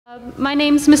My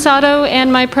name's Misato,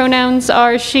 and my pronouns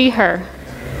are she, her.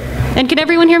 And can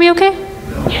everyone hear me okay?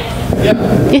 Yep.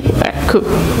 Yeah. All right, cool.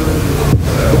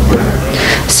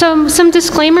 So some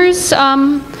disclaimers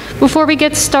before we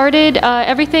get started.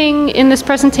 Everything in this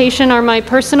presentation are my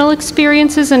personal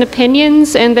experiences and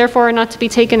opinions, and therefore are not to be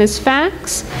taken as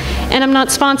facts. And I'm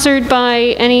not sponsored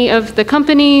by any of the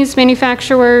companies,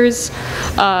 manufacturers,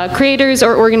 creators,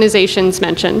 or organizations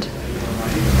mentioned.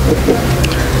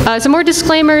 Some more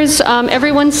disclaimers.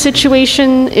 Everyone's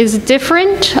situation is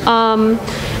different. I'm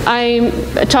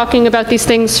talking about these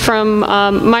things from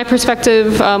my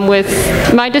perspective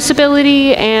with my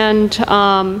disability, and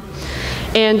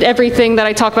everything that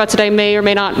I talk about today may or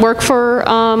may not work for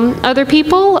other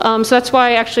people. So that's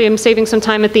why actually I'm saving some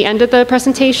time at the end of the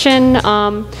presentation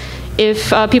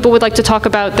if people would like to talk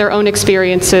about their own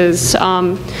experiences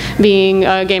being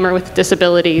a gamer with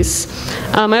disabilities.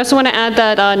 I also want to add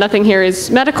that nothing here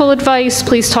is medical advice.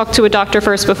 Please talk to a doctor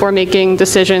first before making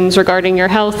decisions regarding your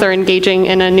health or engaging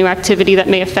in a new activity that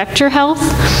may affect your health.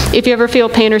 If you ever feel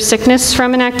pain or sickness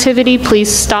from an activity,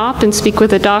 please stop and speak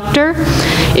with a doctor.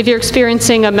 If you're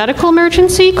experiencing a medical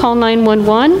emergency, call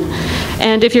 911.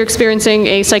 And if you're experiencing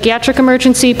a psychiatric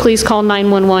emergency, please call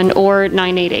 911 or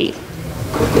 988.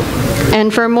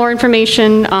 And for more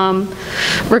information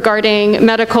regarding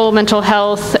medical, mental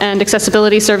health, and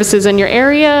accessibility services in your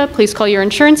area, please call your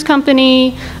insurance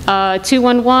company,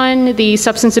 211, the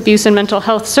Substance Abuse and Mental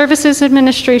Health Services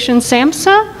Administration,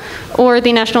 SAMHSA, or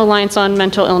the National Alliance on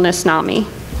Mental Illness, NAMI.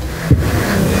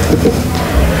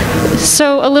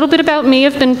 So a little bit about me.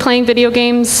 I've been playing video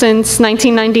games since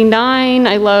 1999.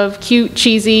 I love cute,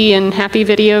 cheesy, and happy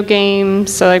video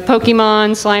games, so like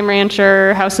Pokemon, Slime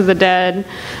Rancher, House of the Dead,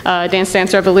 Dance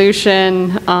Dance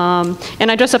Revolution,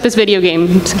 and I dress up as video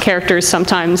game characters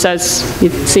sometimes, as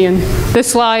you see in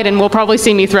this slide, and will probably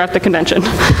see me throughout the convention.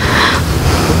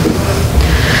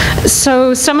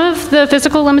 So some of the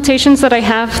physical limitations that I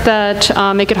have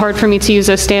that make it hard for me to use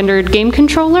a standard game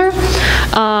controller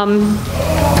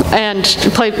and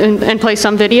play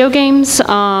some video games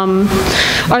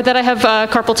are that I have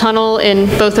carpal tunnel in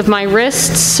both of my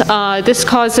wrists. This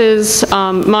causes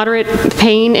moderate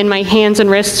pain in my hands and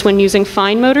wrists when using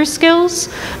fine motor skills.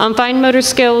 Fine motor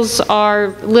skills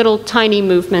are little tiny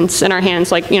movements in our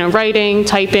hands, like writing,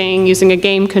 typing, using a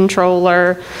game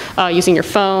controller, using your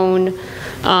phone.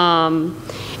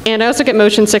 And I also get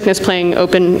motion sickness playing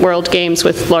open world games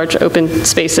with large open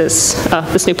spaces.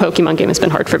 This new Pokemon game has been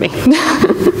hard for me.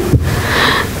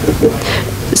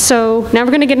 So now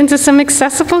we're going to get into some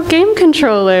accessible game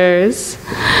controllers.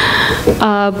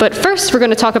 But first we're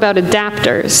going to talk about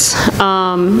adapters.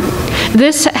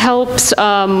 This helps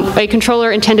a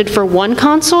controller intended for one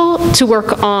console to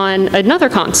work on another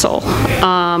console.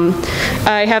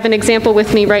 I have an example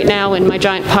with me right now in my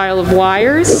giant pile of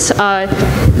wires.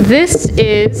 This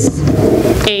is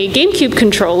a GameCube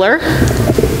controller,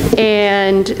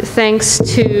 and thanks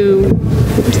to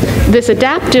this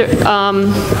adapter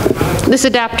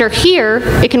here,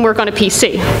 it can work on a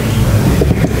PC.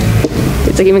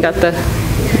 It's even got the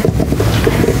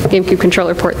GameCube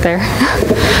controller port there.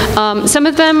 Some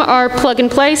of them are plug and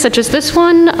play, such as this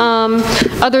one.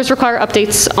 Others require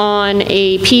updates on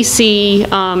a PC,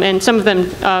 and some of them,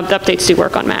 the updates do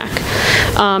work on Mac.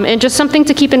 And just something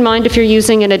to keep in mind if you're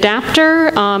using an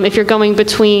adapter, if you're going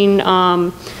between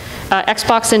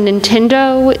Xbox and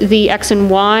Nintendo, the X and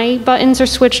Y buttons are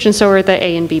switched, and so are the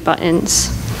A and B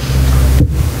buttons.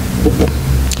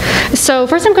 So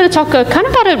first I'm going to talk kind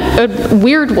of about a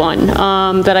weird one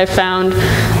that I found,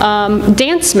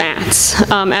 dance mats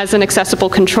as an accessible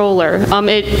controller.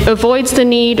 It avoids the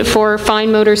need for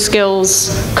fine motor skills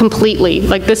completely.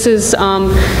 Like, this is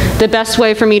the best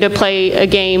way for me to play a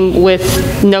game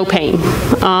with no pain.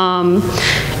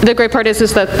 The great part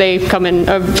is that they come in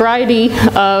a variety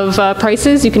of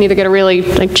prices. You can either get a really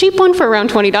cheap one for around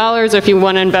 $20, or if you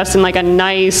want to invest in a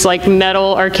nice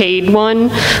metal arcade one,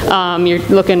 you're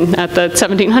looking at the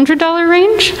 $1,700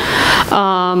 range.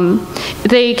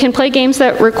 They can play games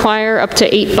that require up to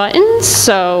 8 buttons,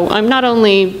 so I'm not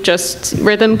only just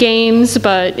rhythm games,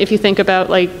 but if you think about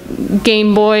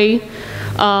Game Boy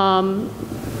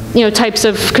types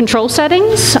of control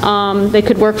settings, they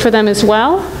could work for them as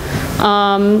well.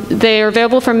 They are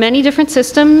available for many different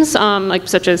systems,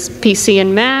 such as PC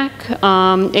and Mac,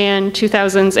 and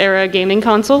 2000s era gaming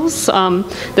consoles.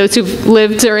 Those who've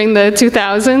lived during the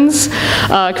 2000s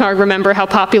can remember how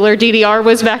popular DDR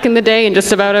was back in the day, and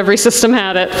just about every system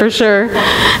had it, for sure.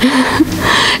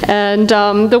 And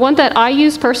the one that I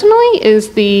use personally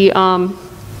is the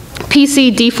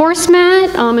PC D-Force mat.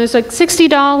 It was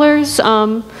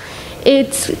 $60.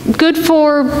 It's good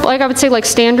for, like I would say, like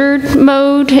standard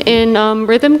mode in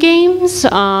rhythm games.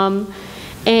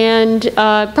 And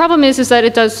problem is that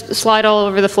it does slide all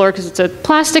over the floor because it's a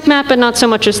plastic mat, but not so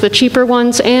much as the cheaper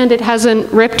ones, and it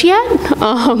hasn't ripped yet.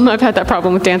 I've had that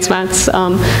problem with dance mats,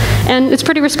 and it's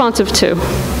pretty responsive too,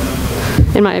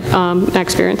 in my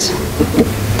experience.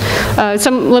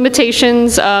 Some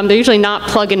limitations, they're usually not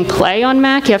plug and play on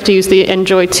Mac. You have to use the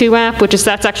Enjoy 2 app,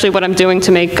 that's actually what I'm doing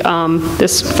to make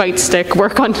this fight stick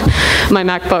work on my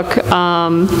MacBook.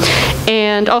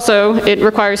 And also, it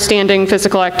requires standing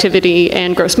physical activity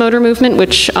and gross motor movement,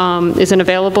 which isn't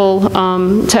available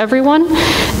to everyone.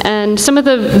 And some of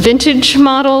the vintage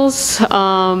models,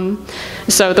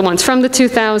 so the ones from the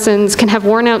 2000s, can have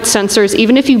worn out sensors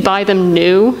even if you buy them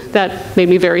new. That made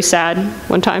me very sad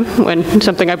one time when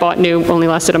something I bought new only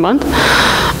lasted a month.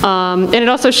 And it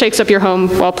also shakes up your home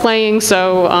while playing,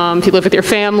 so if you live with your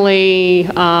family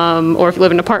or if you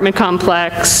live in an apartment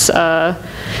complex,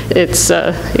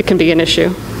 it can be an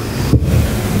issue.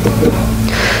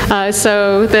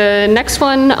 So the next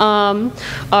one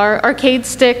are arcade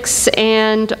sticks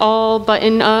and all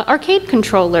button arcade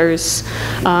controllers.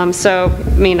 So,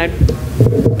 I mean, I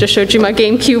just showed you my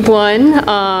GameCube one.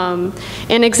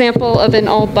 An example of an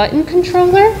all button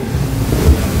controller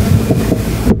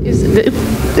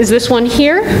is this one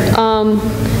here.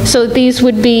 So these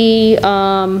would be,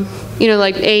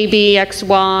 like A, B, X,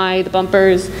 Y, the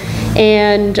bumpers.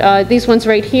 And these ones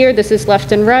right here, this is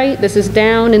left and right, this is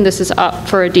down, and this is up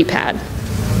for a D-pad.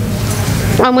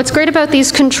 What's great about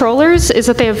these controllers is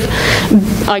that they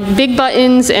have like big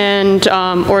buttons and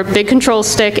or big control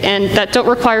stick, and that don't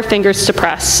require fingers to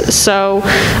press. So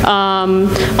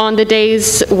on the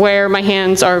days where my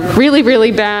hands are really,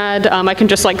 really bad, I can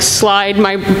just like slide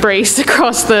my brace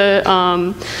across the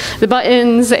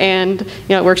buttons, and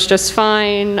it works just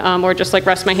fine. Or just like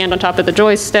rest my hand on top of the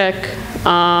joystick.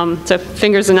 So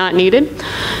fingers are not needed.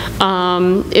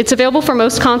 It's available for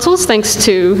most consoles thanks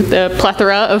to the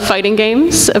plethora of fighting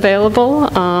games available.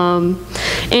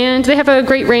 And they have a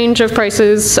great range of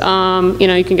prices.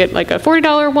 You can get like a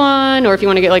 $40 one, or if you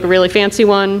want to get like a really fancy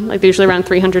one, like they're usually around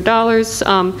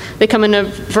 $300. They come in a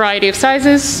variety of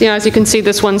sizes. As you can see,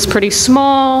 this one's pretty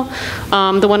small.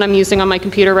 The one I'm using on my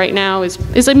computer right now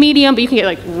is a medium, but you can get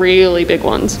like really big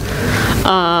ones.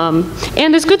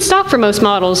 And there's good stock for most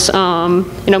models,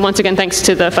 once again, thanks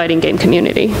to the fighting game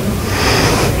community.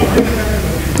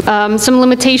 Some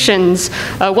limitations,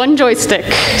 one joystick.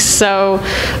 So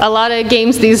a lot of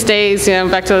games these days,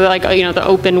 back to the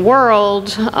open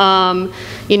world,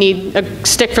 you need a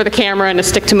stick for the camera and a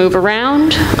stick to move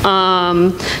around.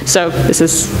 So this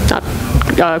is not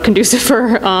conducive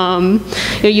for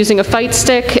using a fight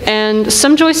stick. And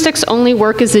some joysticks only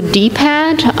work as a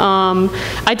D-pad.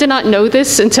 I did not know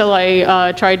this until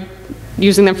I tried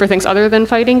using them for things other than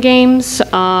fighting games.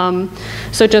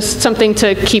 So just something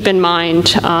to keep in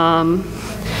mind.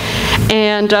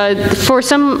 And for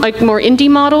some more indie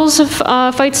models of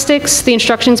fight sticks, the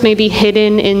instructions may be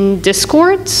hidden in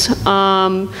Discords,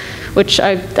 which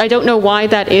I don't know why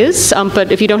that is,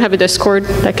 but if you don't have a Discord,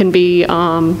 that can be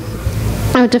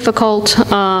difficult.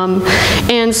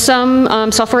 And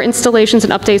some software installations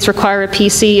and updates require a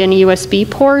PC and a USB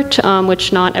port,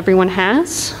 which not everyone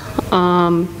has.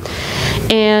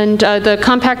 And the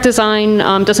compact design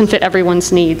doesn't fit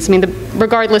everyone's needs. I mean,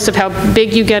 regardless of how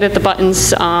big you get it, the buttons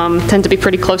tend to be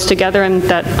pretty close together, and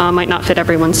that might not fit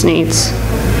everyone's needs.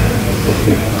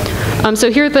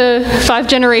 So here are the 5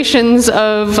 generations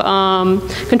of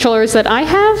controllers that I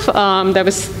have. That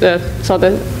was the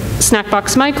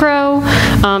Snackbox Micro,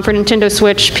 for Nintendo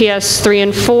Switch, PS3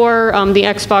 and 4, the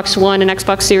Xbox One and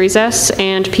Xbox Series S,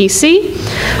 and PC.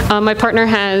 My partner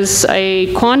has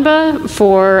a Quanba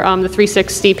for the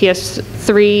 360,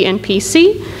 PS3, and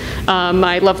PC.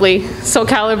 My lovely Soul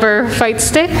Calibur fight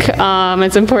stick.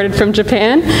 It's imported from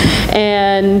Japan.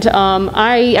 And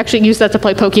I actually use that to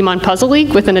play Pokemon Puzzle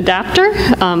League with an adapter,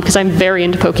 because I'm very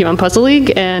into Pokemon Puzzle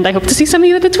League, and I hope to see some of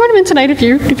you at the tournament tonight if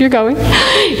you're going.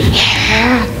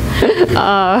 Yeah.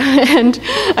 And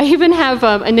I even have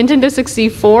a Nintendo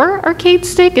 64 arcade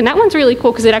stick, and that one's really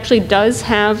cool because it actually does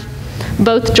have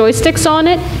both joysticks on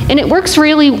it, and it works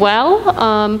really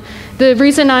well. The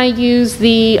reason I use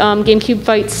the GameCube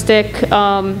fight stick is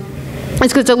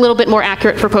because it's a little bit more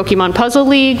accurate for Pokemon Puzzle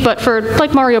League, but for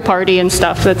like Mario Party and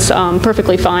stuff, that's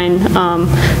perfectly fine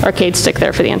arcade stick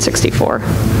there for the N64.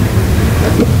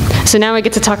 So now I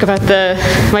get to talk about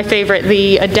my favorite,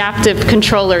 the adaptive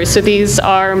controllers. So these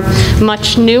are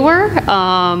much newer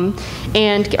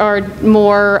and are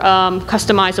more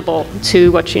customizable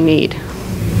to what you need.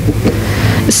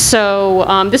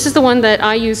 So this is the one that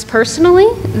I use personally.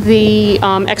 The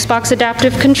Xbox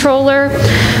Adaptive Controller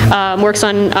works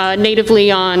on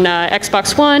natively on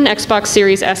Xbox One, Xbox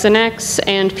Series S and X,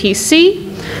 and PC.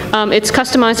 It's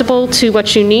customizable to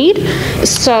what you need.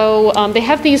 So they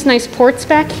have these nice ports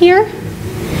back here.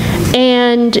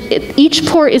 And each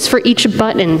port is for each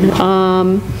button.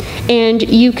 And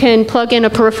you can plug in a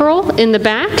peripheral in the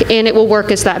back, and it will work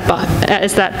as that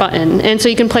button. And so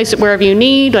you can place it wherever you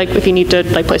need, like if you need to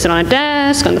place it on a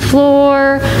desk, on the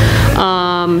floor.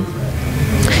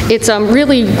 It's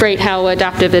really great how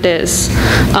adaptive it is.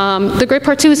 The great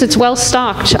part too is it's well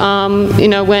stocked.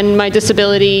 When my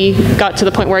disability got to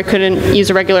the point where I couldn't use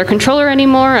a regular controller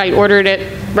anymore, I ordered it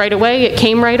right away. It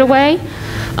came right away.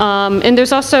 And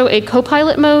there's also a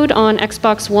co-pilot mode on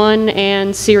Xbox One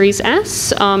and Series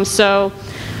S.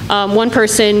 One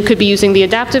person could be using the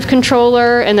adaptive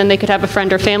controller, and then they could have a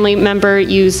friend or family member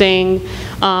using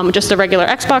just a regular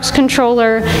Xbox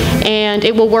controller, and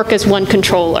it will work as one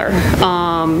controller.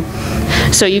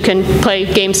 So you can play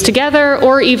games together,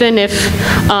 or even if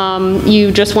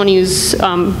you just want to use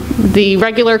the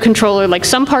regular controller, like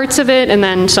some parts of it, and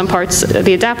then some parts of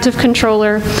the adaptive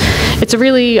controller. It's a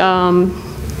really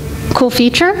cool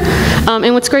feature.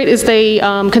 And what's great is they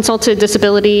consulted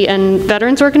disability and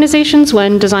veterans organizations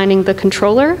when designing the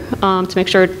controller to make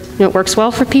sure it works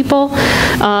well for people.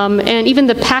 And even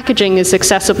the packaging is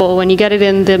accessible. When you get it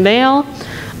in the mail,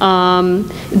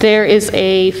 there is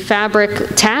a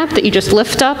fabric tab that you just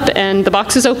lift up and the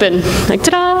box is open. Like,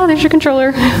 ta-da, there's your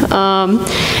controller.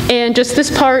 And just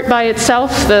this part by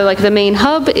itself, the main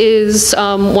hub, is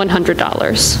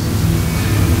 $100.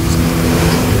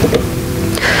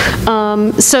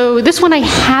 So this one I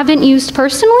haven't used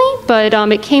personally, but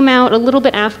it came out a little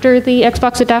bit after the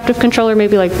Xbox Adaptive Controller,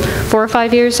 maybe like 4 or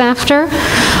 5 years after.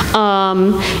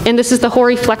 And this is the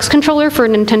Hori Flex controller for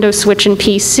Nintendo Switch and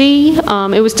PC.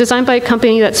 It was designed by a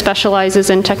company that specializes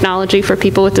in technology for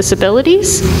people with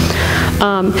disabilities.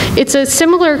 It's a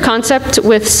similar concept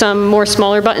with some more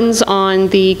smaller buttons on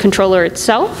the controller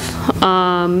itself.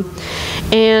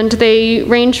 And they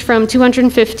range from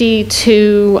 $250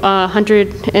 to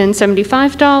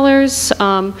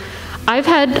 $175. I've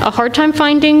had a hard time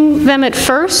finding them at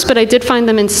first, but I did find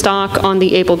them in stock on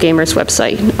the Able Gamers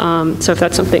website. So if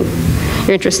that's something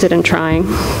you're interested in trying.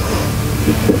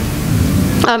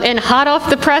 And hot off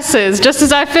the presses, just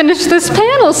as I finished this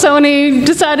panel, Sony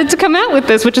decided to come out with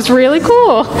this, which is really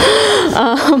cool.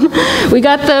 We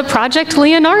got the Project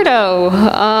Leonardo.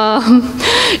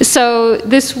 So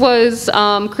this was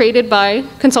created by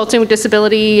consulting with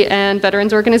disability and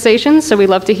veterans organizations, so we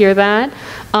love to hear that.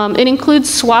 It includes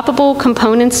swappable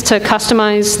components to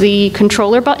customize the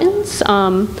controller buttons,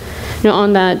 on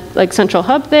that central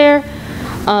hub there.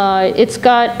 It's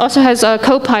also has a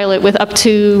co-pilot with up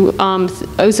to,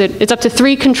 it's up to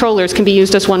 3 controllers can be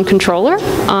used as one controller,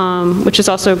 which is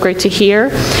also great to hear.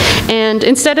 And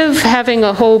instead of having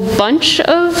a whole bunch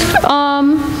of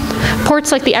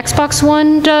ports like the Xbox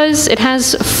One does, it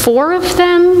has 4 of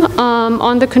them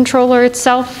on the controller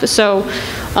itself. So,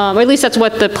 or at least that's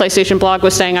what the PlayStation blog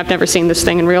was saying. I've never seen this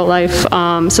thing in real life.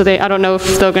 So I don't know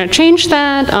if they're going to change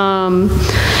that.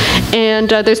 And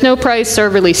there's no price or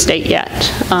release date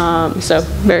yet. So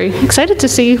very excited to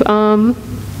see, how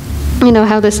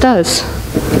this does.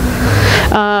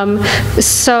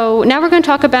 So now we're going to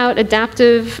talk about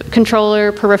adaptive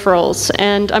controller peripherals.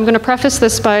 And I'm going to preface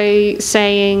this by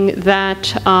saying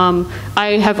that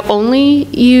I have only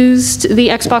used the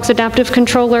Xbox Adaptive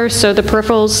Controller, so the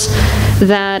peripherals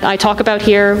that I talk about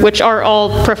here, which are all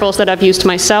peripherals that I've used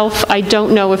myself, I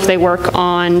don't know if they work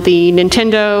on the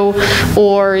Nintendo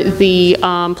or the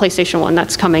PlayStation 1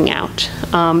 that's coming out.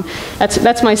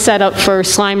 That's my setup for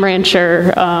Slime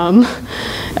Rancher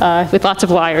with lots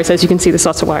of wires. As you can see, there's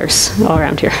lots of wires all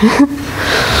around here.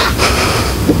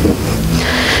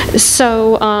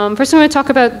 So first I'm going to talk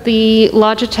about the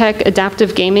Logitech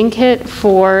Adaptive Gaming Kit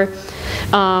for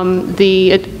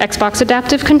the Xbox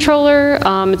Adaptive Controller.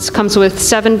 It comes with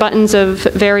 7 buttons of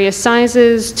various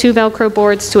sizes, 2 Velcro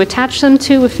boards to attach them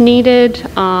to if needed,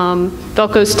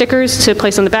 Velcro stickers to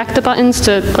place on the back of the buttons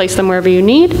to place them wherever you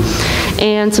need,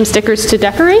 and some stickers to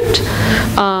decorate.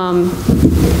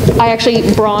 I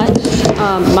actually brought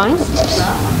mine.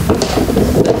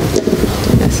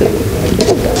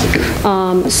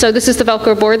 So this is the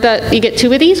Velcro board that you get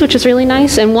 2 of these, which is really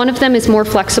nice, and one of them is more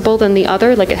flexible than the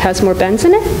other, like it has more bends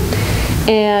in it.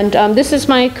 And this is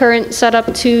my current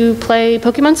setup to play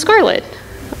Pokemon Scarlet.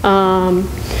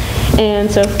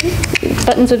 And so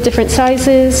buttons of different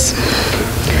sizes.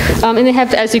 And they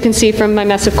have, as you can see from my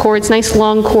mess of cords, nice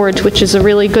long cords, which is a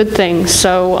really good thing.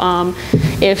 So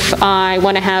if I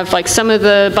want to have like some of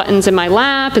the buttons in my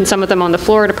lap and some of them on the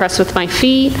floor to press with my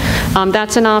feet,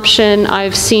 that's an option.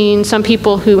 I've seen some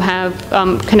people who have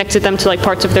connected them to like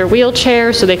parts of their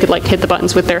wheelchair so they could like hit the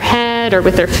buttons with their head or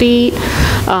with their feet.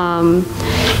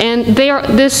 And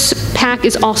this pack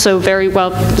is also very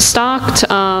well stocked.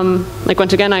 Like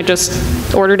once again, I just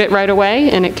ordered it right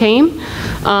away and it came.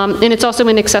 And it's also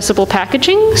in accessible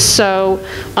packaging, so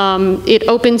it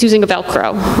opens using a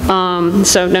Velcro.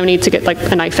 So no need to get like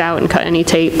a knife out and cut any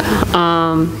tape.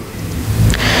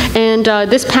 And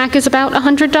this pack is about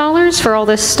 $100 for all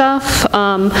this stuff.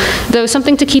 Though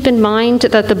something to keep in mind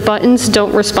that the buttons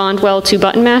don't respond well to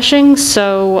button mashing,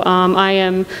 so I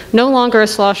am no longer a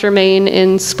slosher main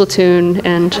in Splatoon,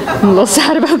 and I'm a little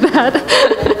sad about that.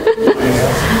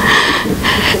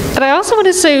 But I also want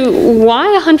to say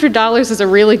why $100 is a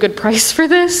really good price for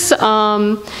this.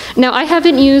 Now, I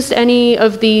haven't used any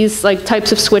of these like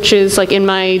types of switches like in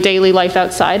my daily life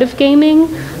outside of gaming,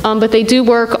 but they do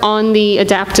work on the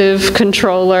adaptive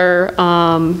controller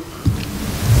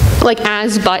like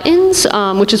as buttons,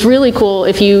 which is really cool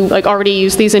if you like already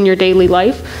use these in your daily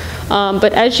life.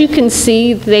 But as you can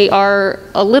see, they are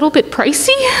a little bit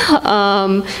pricey,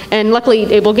 and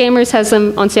luckily Able Gamers has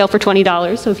them on sale for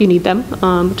 $20, so if you need them, just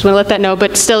want to let that know.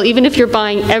 But still, even if you're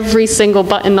buying every single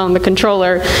button on the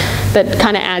controller, that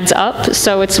kind of adds up.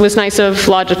 So it was nice of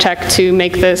Logitech to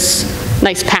make this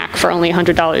nice pack for only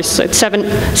 $100. So it's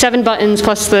seven buttons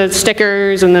plus the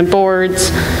stickers and the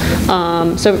boards.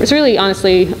 So it's really,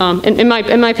 honestly, in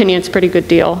my opinion, it's a pretty good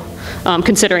deal,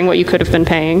 considering what you could have been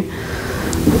paying.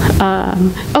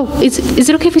 Is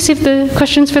it okay if we save the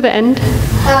questions for the end?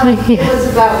 Yeah. It was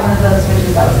about one of those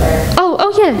switches that was there.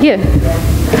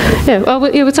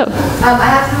 Yeah. What's up? I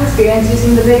have some experience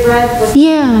using the Big Red.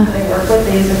 Yeah. They work with,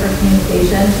 they use it for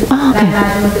communication. Oh, okay. And I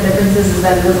imagine what the difference is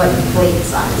that it was like plate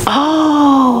size.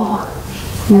 Oh,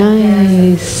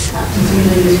 nice. It's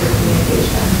usually used for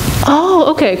communication.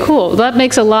 Oh, okay, cool. That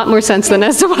makes a lot more sense than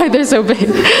as to why they're so big. They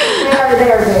are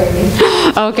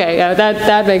big. Okay, yeah,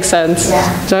 that makes sense.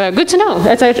 Yeah. So good to know.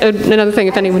 That's another thing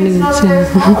if anyone needs to.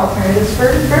 There's more alternatives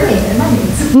for me and my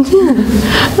needs.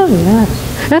 Oh yeah.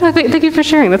 Thank you for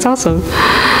sharing. That's awesome.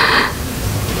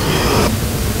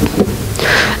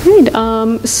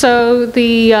 Right, so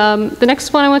the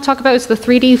next one I want to talk about is the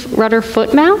 3D rudder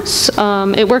foot mouse.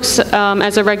 It works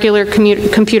as a regular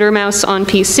computer mouse on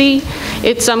PC.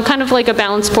 It's kind of like a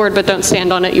balance board, but don't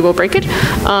stand on it, you will break it.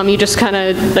 You just kind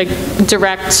of like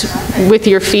direct with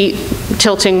your feet,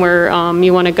 tilting where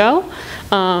you want to go.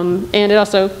 And it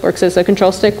also works as a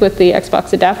control stick with the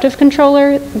Xbox Adaptive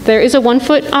Controller. There is a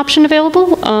 1-foot option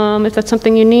available, if that's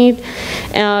something you need.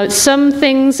 Some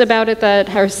things about it that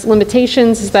has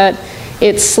limitations is that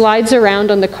it slides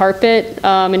around on the carpet.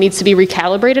 It needs to be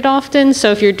recalibrated often,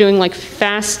 so if you're doing like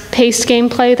fast-paced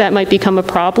gameplay, that might become a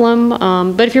problem.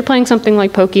 But if you're playing something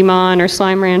like Pokemon or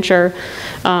Slime Rancher,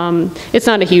 it's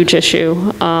not a huge issue,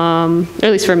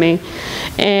 at least for me.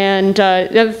 And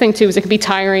the other thing too is it can be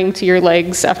tiring to your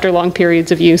legs after long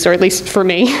periods of use, or at least for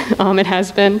me, it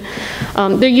has been.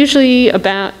 They're usually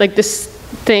about, like this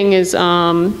thing is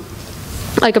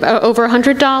like about over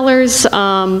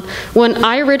 $100. When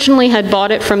I originally had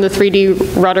bought it from the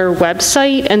 3D Rudder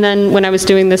website, and then when I was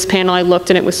doing this panel I looked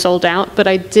and it was sold out, but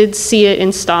I did see it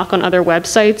in stock on other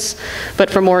websites, but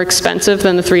for more expensive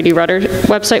than the 3D Rudder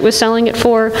website was selling it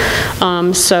for.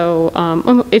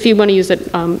 So if you want to use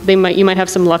it, you might have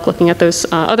some luck looking at those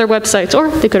other websites, or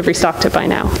they could have restocked it by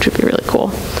now, which would be really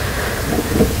cool.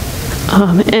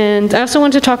 And I also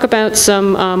wanted to talk about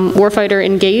some Warfighter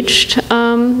Engaged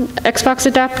Xbox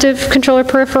Adaptive Controller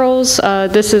peripherals.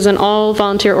 This is an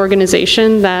all-volunteer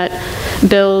organization that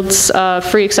builds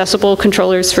free accessible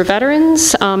controllers for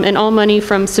veterans, and all money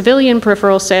from civilian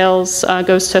peripheral sales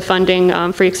goes to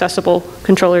funding free accessible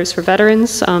controllers for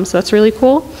veterans, so that's really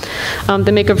cool.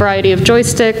 They make a variety of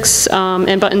joysticks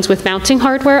and buttons with mounting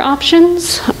hardware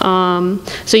options,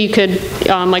 so you could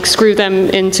like screw them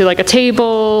into like a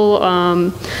table,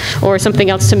 or something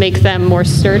else to make them more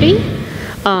sturdy.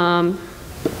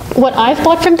 What I've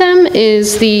bought from them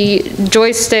is the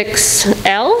Joysticks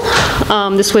L.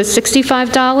 This was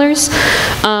 $65.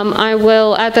 I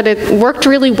will add that it worked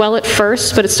really well at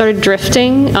first, but it started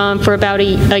drifting for about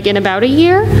in about a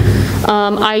year.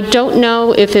 I don't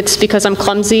know if it's because I'm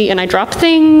clumsy and I drop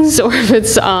things, or if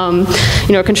it's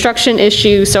a construction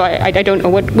issue, so I don't know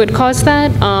what would cause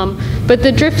that. But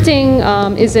the drifting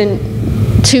isn't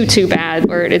too bad,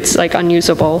 where it's like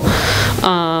unusable.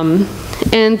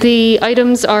 And the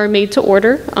items are made to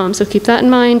order, so keep that in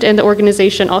mind, and the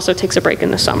organization also takes a break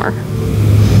in the summer.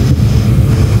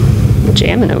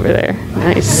 jamming over there.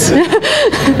 Nice.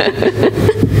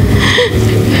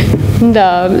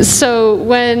 And, so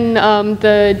when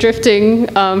the drifting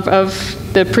of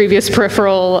the previous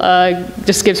peripheral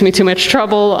just gives me too much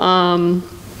trouble,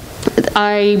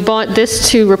 I bought this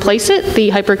to replace it, the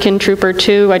Hyperkin Trooper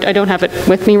 2. I don't have it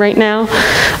with me right now.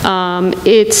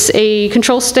 It's a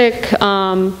control stick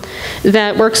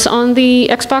that works on the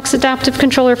Xbox adaptive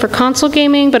controller for console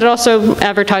gaming, but it also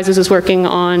advertises as working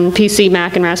on PC,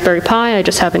 Mac, and Raspberry Pi. I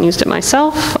just haven't used it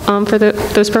myself for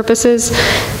those purposes.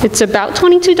 It's about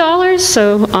 $22,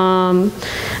 so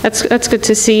that's good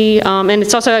to see. And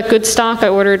it's also at good stock. I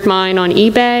ordered mine on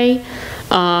eBay.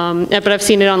 But I've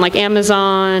seen it on like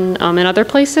Amazon and other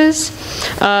places.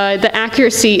 The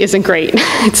accuracy isn't great.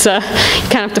 It's you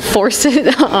kind of have to force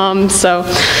it. So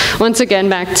once again,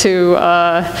 back to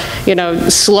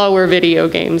slower video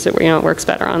games that it works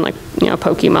better on, like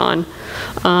Pokemon.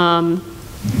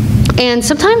 And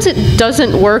sometimes it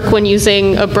doesn't work when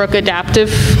using a Brook adaptive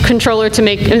controller to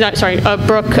make, a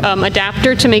Brook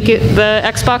adapter to make the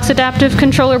Xbox adaptive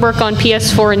controller work on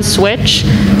PS4 and Switch.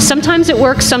 Sometimes it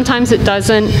works, sometimes it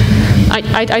doesn't.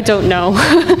 I don't know.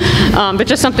 But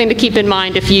just something to keep in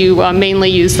mind if you mainly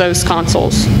use those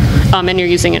consoles and you're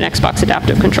using an Xbox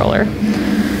adaptive controller.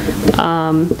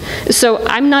 So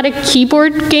I'm not a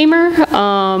keyboard gamer,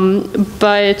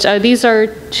 but these are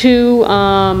two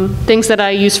things that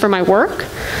I use for my work.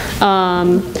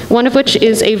 One of which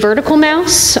is a vertical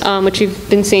mouse, which you've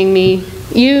been seeing me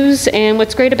use, and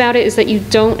what's great about it is that you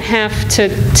don't have to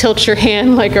tilt your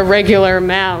hand like a regular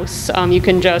mouse. You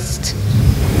can just,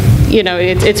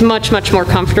 it's much, much more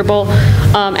comfortable.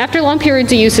 After long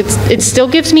periods of use, it still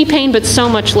gives me pain, but so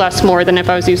much less more than if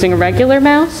I was using a regular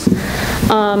mouse.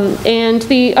 And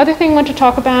the other thing I want to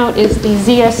talk about is the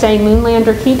ZSA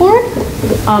Moonlander keyboard.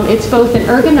 It's both an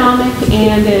ergonomic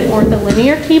and an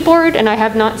ortholinear keyboard, and I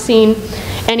have not seen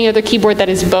any other keyboard that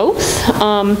is both.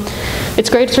 It's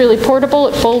great, it's really portable,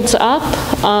 it folds up,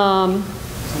 and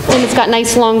it's got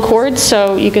nice long cords,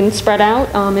 so you can spread out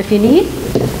if you need.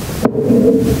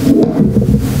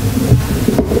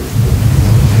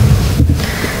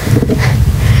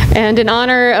 And in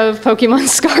honor of Pokemon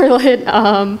Scarlet,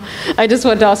 I just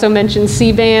wanted to also mention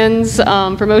C-bands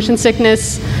for motion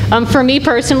sickness. For me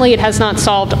personally, it has not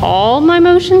solved all my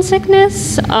motion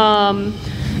sickness,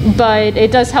 but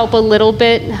it does help a little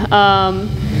bit.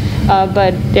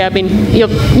 But yeah, I mean,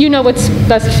 you know what's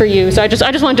best for you. So I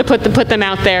just wanted to put them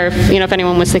out there, if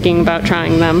anyone was thinking about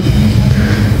trying them.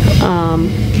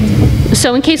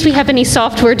 So in case we have any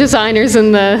software designers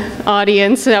in the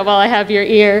audience, while I have your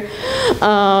ear,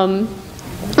 I'll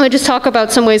just talk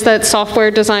about some ways that software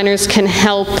designers can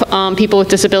help people with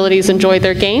disabilities enjoy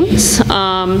their games.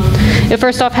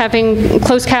 First off, having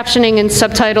closed captioning and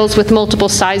subtitles with multiple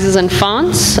sizes and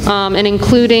fonts, and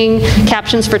including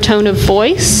captions for tone of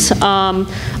voice. A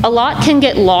lot can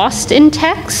get lost in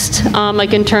text,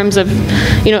 like in terms of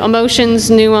emotions,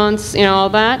 nuance, all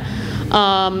that.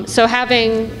 So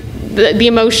having the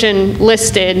emotion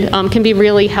listed can be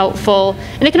really helpful.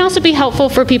 And it can also be helpful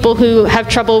for people who have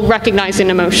trouble recognizing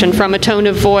emotion from a tone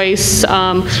of voice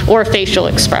or a facial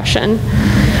expression.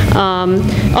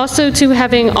 Also to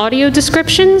having audio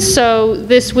descriptions, so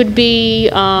this would be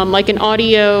like an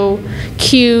audio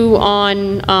cue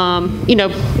on,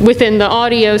 within the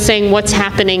audio saying what's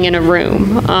happening in a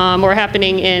room or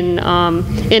happening in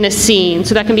a scene.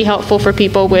 So that can be helpful for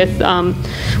people with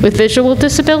visual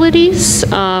disabilities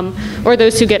or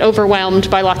those who get overwhelmed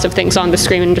by lots of things on the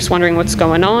screen and just wondering what's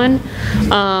going on.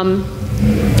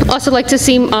 Also like to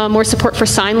see more support for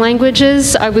sign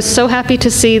languages. I was so happy to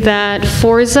see that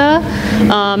Forza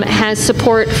has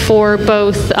support for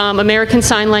both American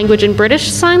Sign Language and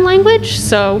British Sign Language.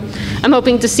 So I'm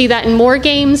hoping to see that in more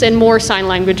games and more sign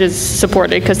languages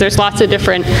supported, because there's lots of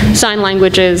different sign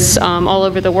languages all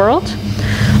over the world.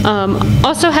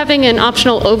 Also having an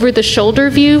optional over-the-shoulder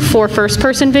view for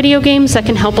first-person video games that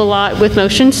can help a lot with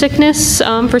motion sickness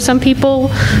for some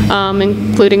people,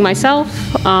 including myself.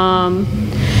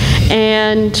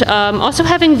 And also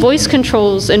having voice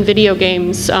controls in video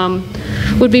games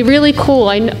would be really cool.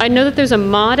 I know that there's a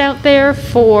mod out there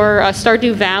for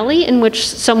Stardew Valley in which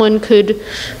someone could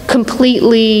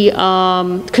completely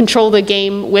control the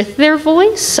game with their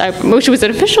voice. I wish it was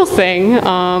an official thing,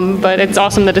 but it's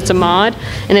awesome that it's a mod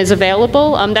and is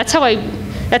available. That's how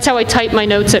I type my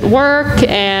notes at work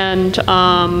and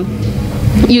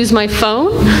use my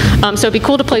phone. So it'd be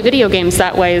cool to play video games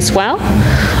that way as well.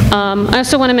 I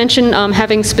also want to mention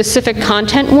having specific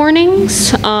content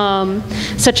warnings,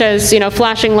 such as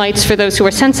flashing lights for those who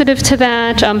are sensitive to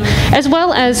that, as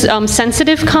well as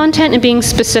sensitive content and being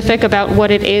specific about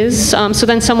what it is. So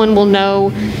then someone will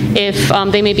know if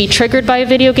they may be triggered by a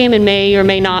video game and may or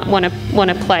may not want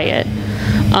to play it.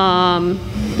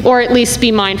 Or at least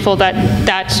be mindful that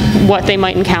that's what they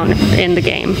might encounter in the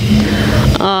game.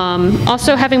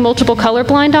 Also having multiple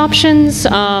colorblind options.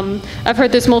 I've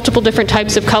heard there's multiple different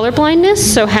types of colorblindness,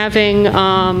 so having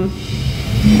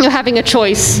a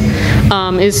choice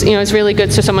is really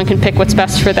good, so someone can pick what's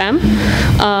best for them.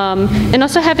 And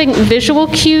also having visual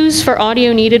cues for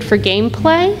audio needed for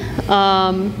gameplay.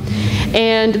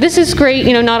 And this is great,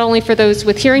 not only for those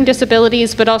with hearing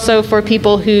disabilities, but also for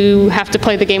people who have to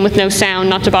play the game with no sound,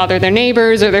 not to bother their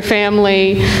neighbors or their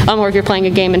family, or if you're playing a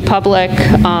game in public.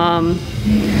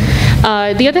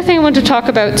 The other thing I want to talk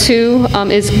about too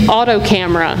is auto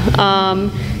camera.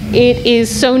 It is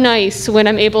so nice when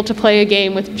I'm able to play a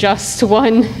game with just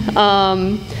one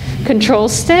control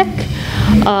stick.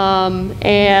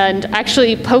 And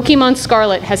actually, Pokemon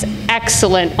Scarlet has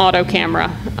excellent auto camera.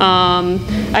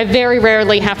 I very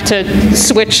rarely have to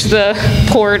switch the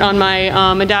port on my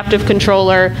adaptive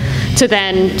controller to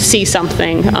then see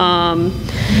something.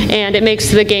 And it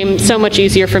makes the game so much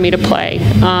easier for me to play.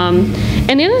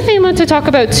 And the other thing I want to talk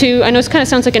about too, I know this kind of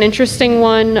sounds like an interesting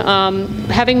one,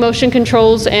 having motion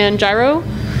controls and gyro.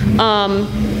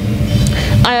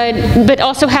 But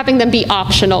also having them be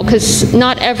optional, because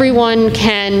not everyone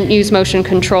can use motion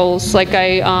controls. Like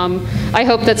I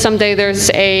hope that someday there's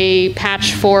a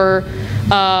patch for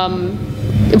the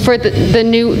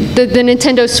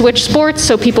Nintendo Switch Sports,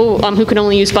 so people who can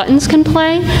only use buttons can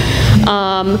play.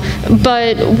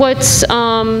 But what's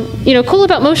cool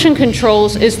about motion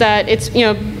controls is that it's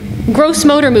gross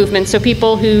motor movements, so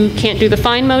people who can't do the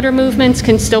fine motor movements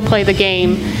can still play the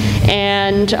game.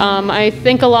 And I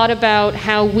think a lot about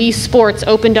how Wii Sports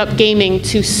opened up gaming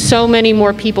to so many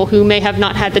more people who may have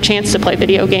not had the chance to play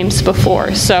video games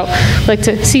before. So I'd like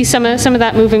to see some of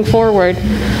that moving forward.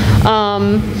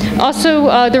 Also,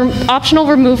 the optional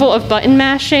removal of button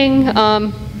mashing,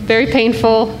 very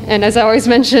painful, and as I always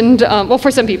mentioned, well,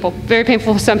 for some people, very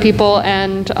painful for some people,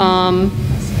 and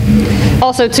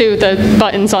also, too, the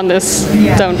buttons on this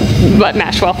don't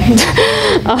mash well.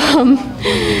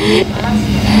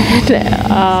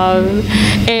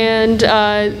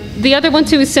 The other one,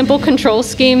 too, is simple control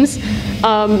schemes.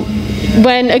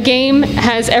 When a game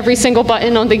has every single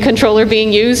button on the controller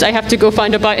being used, I have to go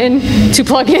find a button to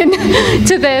plug in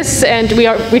to this, and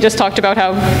we just talked about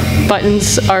how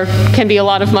buttons can be a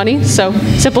lot of money, so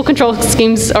simple control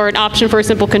schemes, or an option for a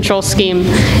simple control scheme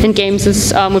in games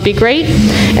would be great.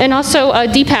 And also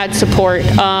D-pad support.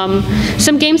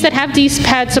 Some games that have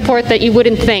D-pad support that you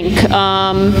wouldn't think.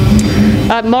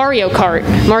 Mario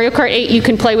Kart 8 you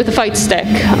can play with a fight stick.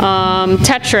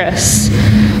 Ittetris.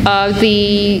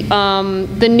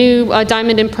 The new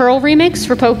Diamond and Pearl remakes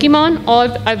for Pokemon,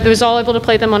 I was all able to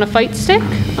play them on a fight stick.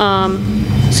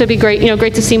 So it'd be great,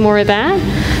 great to see more of that.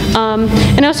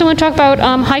 And I also want to talk about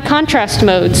high contrast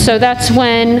modes. So that's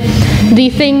when the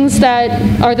things that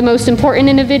are the most important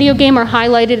in a video game are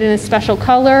highlighted in a special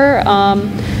color.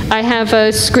 I have a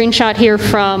screenshot here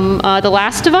from The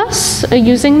Last of Us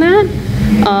using that.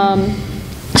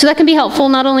 So that can be helpful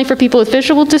not only for people with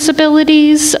visual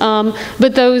disabilities,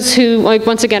 but those who,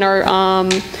 once again, are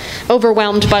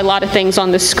overwhelmed by a lot of things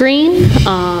on the screen,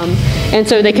 and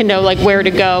so they can know where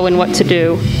to go and what to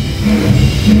do.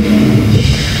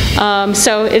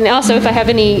 And also, if I have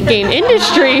any game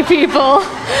industry people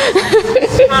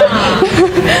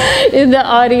in the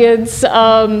audience,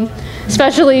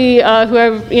 especially who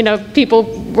have people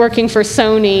working for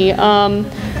Sony.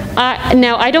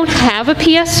 Now, I don't have a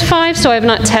PS5, so I have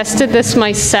not tested this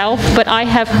myself, but I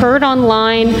have heard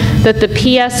online that the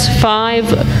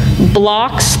PS5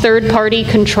 blocks third-party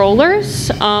controllers.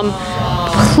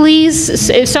 Please,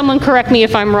 if someone correct me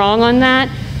if I'm wrong on that,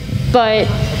 but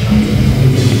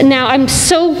now I'm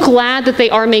so glad that they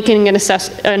are making an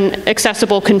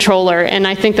accessible controller, and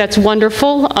I think that's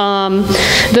wonderful.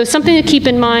 Though something to keep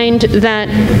in mind that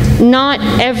not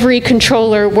every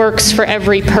controller works for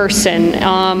every person.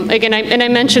 Again, I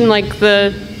mentioned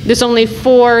there's only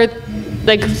 4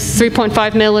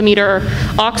 3.5 millimeter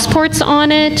aux ports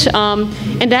on it,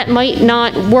 and that might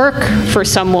not work for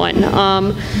someone.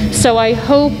 So I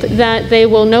hope that they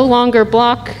will no longer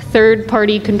block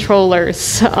third-party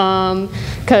controllers,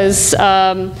 because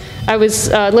I was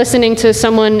listening to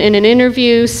someone in an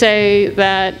interview say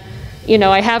that,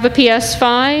 I have a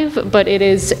PS5, but it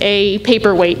is a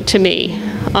paperweight to me,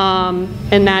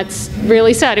 and that's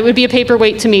really sad. It would be a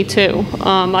paperweight to me too.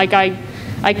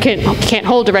 I can't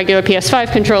hold a regular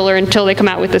PS5 controller until they come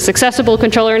out with this accessible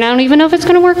controller, and I don't even know if it's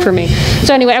going to work for me.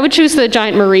 So anyway, I would choose the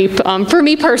Giant Mareep for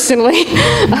me personally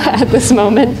at this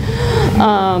moment.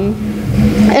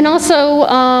 And also,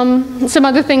 some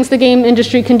other things the game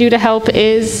industry can do to help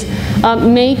is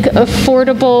make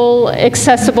affordable,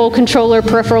 accessible controller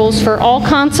peripherals for all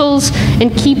consoles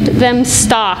and keep them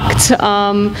stocked.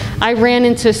 I ran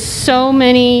into so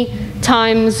many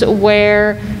times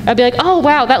where I'd be like, oh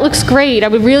wow, that looks great. I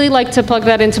would really like to plug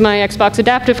that into my Xbox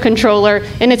adaptive controller,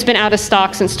 and it's been out of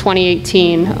stock since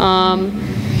 2018.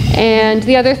 And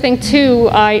the other thing too,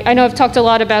 I know I've talked a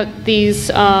lot about these,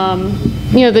 the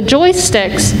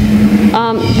joysticks.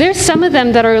 There's some of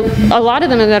them that are, a lot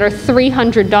of them that are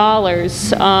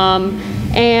 $300,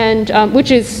 and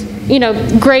which is,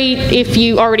 great if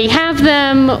you already have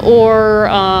them, or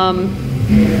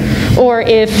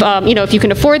if, if you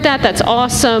can afford that, that's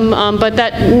awesome, but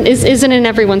that isn't in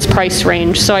everyone's price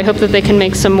range, so I hope that they can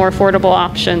make some more affordable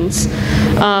options.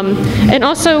 And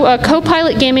also,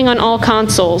 co-pilot gaming on all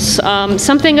consoles.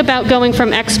 Something about going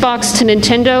from Xbox to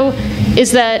Nintendo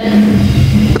is that,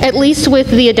 at least with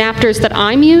the adapters that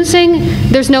I'm using,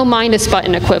 there's no minus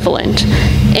button equivalent.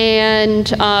 And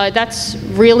that's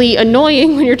really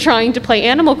annoying when you're trying to play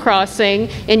Animal Crossing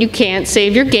and you can't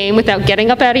save your game without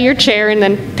getting up out of your chair and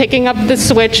then picking up the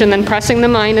Switch and then pressing the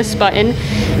minus button.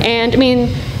 And I mean,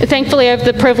 thankfully I have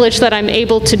the privilege that I'm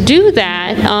able to do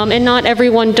that, and not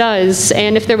everyone does.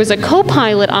 And if there was a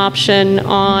co-pilot option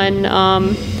on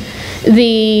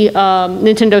the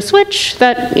Nintendo Switch,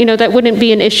 that that wouldn't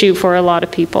be an issue for a lot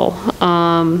of people.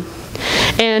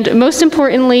 And most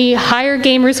importantly, hire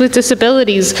gamers with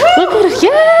disabilities. Look at it,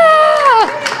 yeah!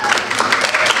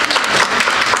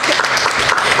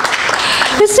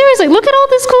 Seriously, look at all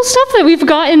this cool stuff that we've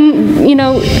gotten,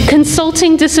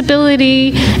 consulting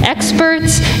disability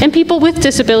experts and people with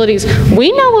disabilities.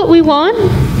 We know what we want,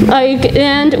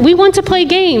 and we want to play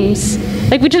games.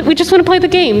 Like, we just want to play the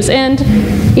games, and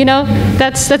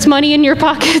that's money in your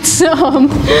pockets. So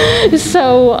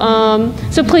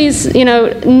please,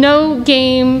 no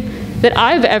game that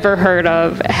I've ever heard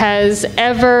of has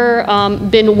ever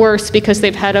been worse because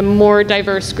they've had a more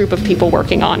diverse group of people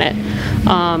working on it.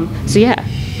 So yeah,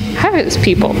 hire those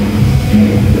people.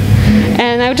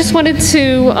 And I just wanted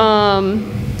to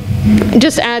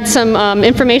just add some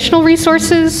informational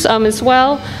resources as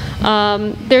well.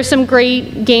 There's some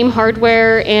great game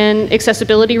hardware and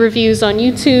accessibility reviews on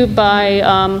YouTube by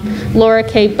Laura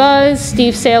K. Buzz,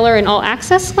 Steve Saylor, and All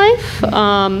Access Life.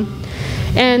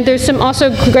 And there's some also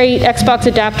great Xbox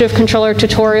adaptive controller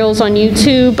tutorials on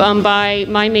YouTube by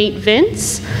my mate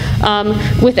Vince.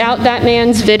 Without that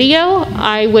man's video,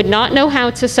 I would not know how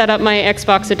to set up my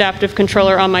Xbox adaptive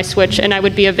controller on my Switch, and I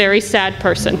would be a very sad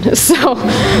person. So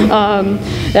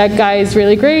that guy is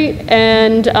really great.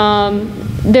 And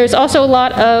there's also a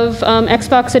lot of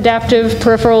Xbox adaptive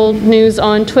peripheral news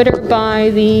on Twitter by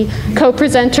the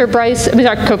co-inventor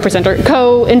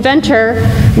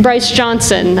Bryce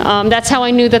Johnson. That's how I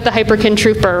knew that the Hyperkin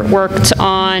Trooper worked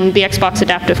on the Xbox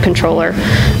adaptive controller.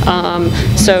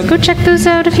 So go check those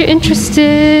out if you're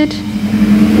interested.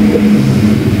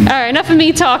 All right, enough of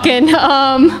me talking.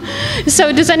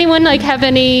 So does anyone have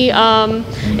any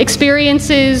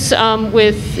experiences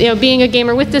with being a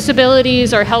gamer with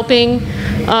disabilities or helping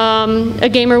a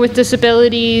gamer with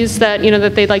disabilities that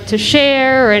that they'd like to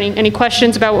share, or any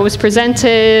questions about what was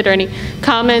presented, or any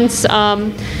comments?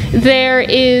 There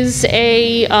is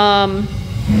a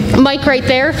mic right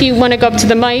there if you want to go up to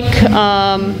the mic.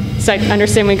 So I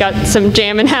understand we got some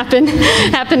jamming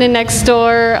happening next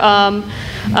door.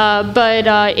 But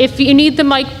if you need the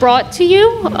mic brought to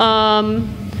you,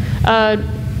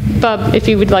 Bob, if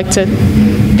you would like to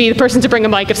be the person to bring a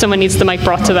mic if someone needs the mic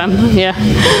brought to them, yeah.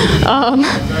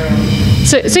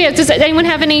 So yeah, does anyone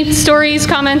have any stories,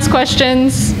 comments,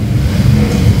 questions?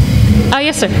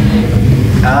 Yes, sir.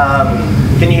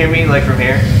 Can you hear me from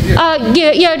here?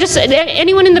 Yeah, just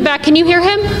anyone in the back, can you hear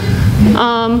him?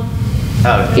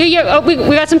 Yeah, we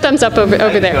got some thumbs up over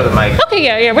there. Go to the mic. Okay,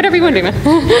 yeah, whatever you want to do, man.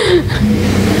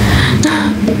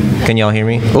 Can y'all hear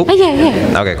me? Oh.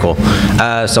 Yeah. Okay, cool.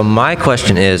 So my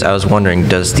question is, I was wondering,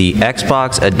 does the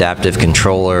Xbox adaptive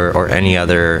controller or any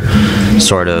other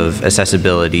sort of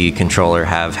accessibility controller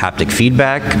have haptic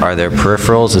feedback? Are there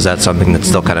peripherals? Is that something that's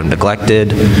still kind of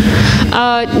neglected?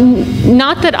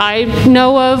 Not that I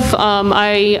know of.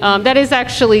 That is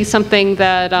actually something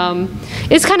that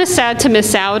is kind of sad to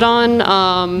miss out on.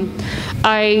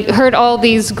 I heard all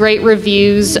these great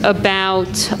reviews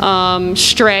about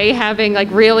Stray having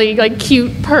like really like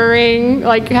cute purring,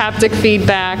 like haptic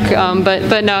feedback,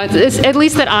 but no, it's, at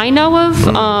least that I know of,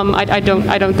 I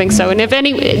don't think so. And if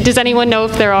does anyone know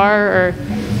if there are, or?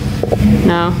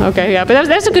 No, okay, yeah, but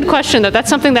that's a good question though. That's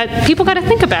something that people got to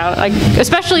think about, like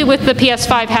especially with the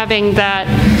PS5 having that,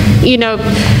 you know.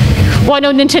 Well, I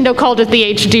know Nintendo called it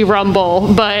the HD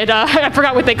Rumble, but I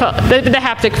forgot what they call it. The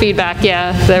haptic feedback.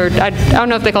 Yeah, I don't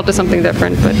know if they called it something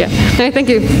different, but yeah. Okay, thank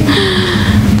you.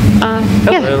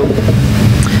 Hello.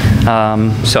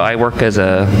 Yeah. So I work as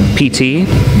a PT,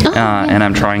 and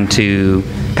I'm trying to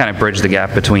kind of bridge the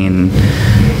gap between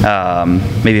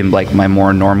maybe like my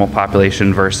more normal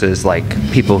population versus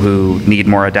like people who need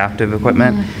more adaptive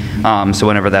equipment. So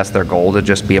whenever that's their goal, to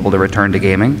just be able to return to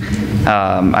gaming,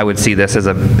 I would see this as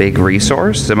a big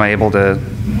resource. Am I able to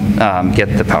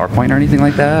get the PowerPoint or anything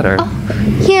like that? Or?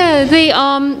 Yeah,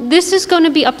 this is going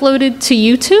to be uploaded to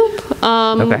YouTube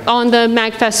on the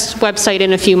MAGFest website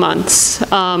in a few months.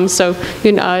 So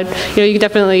you can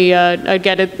definitely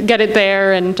get it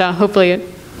there, and hopefully it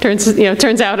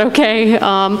turns out okay.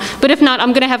 But if not, I'm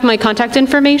going to have my contact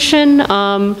information,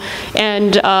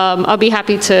 and I'll be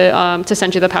happy to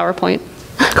send you the PowerPoint.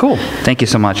 Cool. Thank you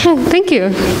so much. Yeah, thank you.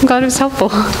 I'm glad it was helpful.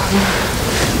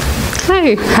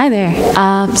 Hi. Hi there.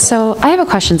 So I have a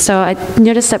question. So I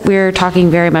noticed that we're talking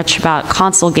very much about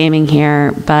console gaming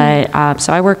here, but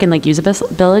so I work in like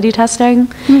usability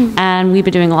testing, and we've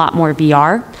been doing a lot more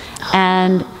VR.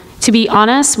 And to be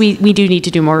honest, we do need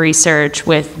to do more research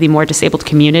with the more disabled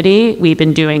community. We've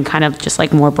been doing kind of just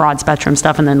like more broad spectrum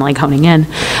stuff and then like honing in.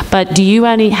 But do you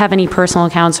have any personal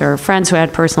accounts or friends who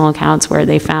had personal accounts where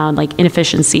they found like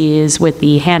inefficiencies with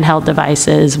the handheld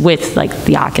devices, with like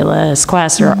the Oculus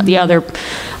Quest or the other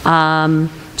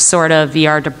sort of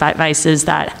VR devices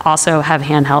that also have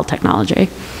handheld technology?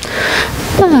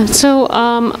 So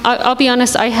I'll be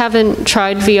honest, I haven't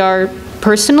tried VR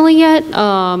personally yet,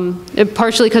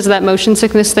 partially because of that motion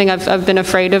sickness thing. I've been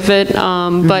afraid of it,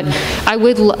 but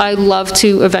I'd love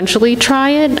to eventually try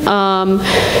it.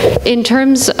 In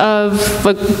terms of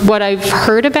what I've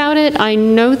heard about it, I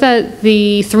know that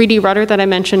the 3D rudder that I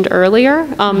mentioned earlier,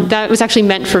 that was actually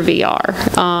meant for VR,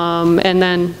 and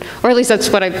then, or at least that's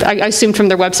what I assumed from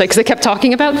their website, because they kept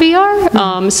talking about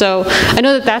VR. So I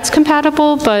know that that's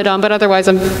compatible, but otherwise,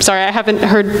 I'm sorry, I haven't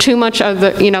heard too much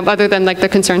other than like the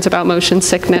concerns about motion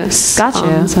sickness.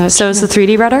 Gotcha. So it's the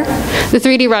 3D rudder? The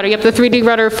 3D rudder, yep, the 3D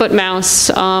rudder foot mouse.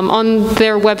 On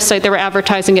their website, they were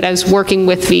advertising it as working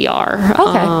with VR.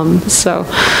 Okay. So,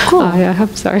 cool. Yeah,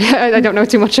 I'm sorry, I don't know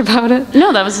too much about it.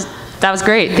 No, that was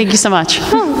great. Thank you so much.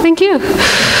 Oh, thank you.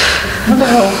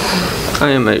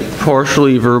 I am a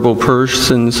partially verbal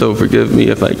person, so forgive me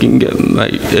if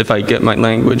I get my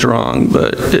language wrong,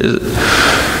 but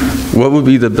what would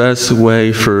be the best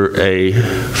way for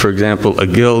example, a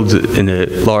guild in a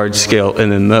large-scale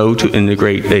MMO to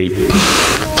integrate a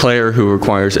player who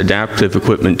requires adaptive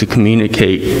equipment to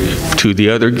communicate to the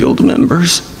other guild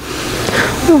members?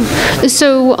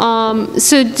 So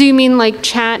do you mean like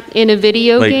chat in a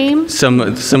video game? Some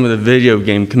of the video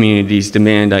game communities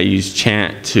demand I use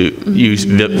chat to use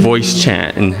voice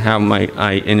chat, and how might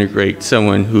I integrate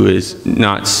someone who is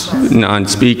not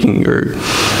non-speaking or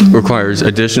requires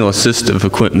additional assistive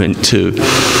equipment to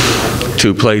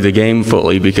play the game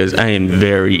fully, because I am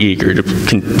very eager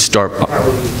to start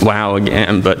WoW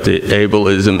again, but the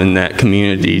ableism in that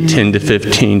community 10 to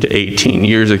 15 to 18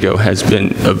 years ago has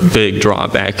been a big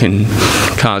drawback in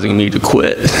causing me to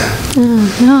quit.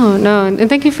 No, and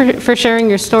thank you for sharing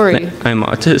your story. I'm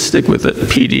autistic with a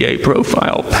PDA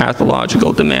profile,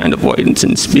 pathological demand avoidance,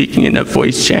 and speaking in a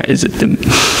voice chat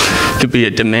could be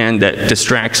a demand that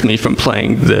distracts me from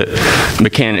playing the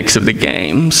mechanics of the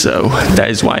game. So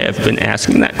that is why I've been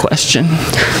asking that question.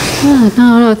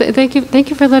 No. Thank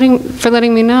you for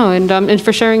letting me know, and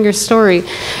for sharing your story.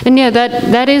 And yeah,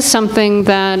 that is something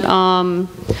that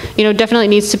definitely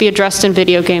needs to be addressed in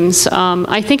video games.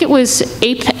 I think it was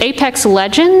Apex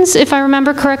Legends, if I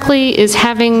remember correctly, is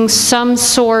having some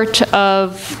sort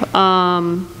of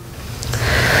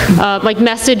like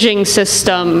messaging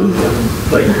system.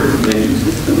 Like her menu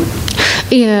system?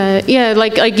 Yeah,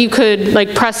 like you could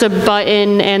like press a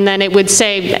button and then it would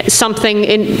say something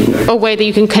in a way that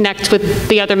you can connect with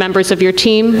the other members of your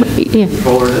team. Yeah.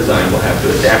 Controller design will have to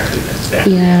adapt to that.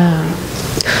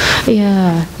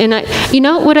 Yeah, and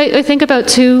what I think about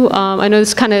too, I know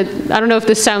this kind of, I don't know if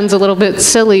this sounds a little bit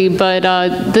silly, but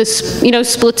this,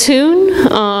 Splatoon,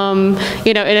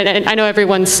 and I know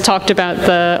everyone's talked about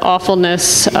the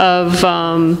awfulness of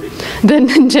the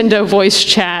Nintendo voice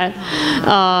chat,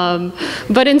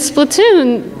 but in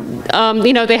Splatoon,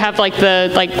 you know, they have like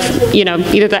you know,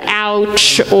 either the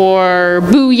ouch or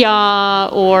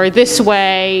booyah or this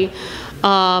way.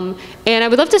 And I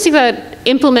would love to see that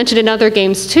implemented in other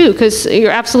games too, because you're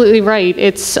absolutely right.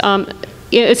 It's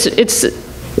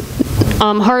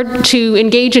hard to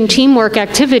engage in teamwork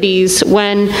activities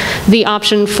when the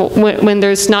option for when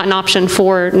there's not an option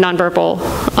for nonverbal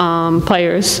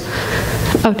players.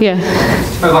 Oh yeah.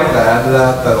 I'd like to add to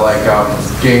that like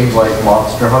games like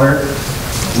Monster Hunter,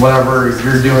 whenever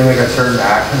you're doing like a certain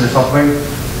action or something,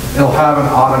 it'll have an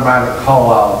automatic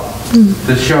call out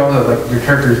to show that like your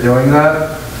character is doing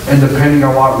that, and depending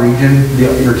on what region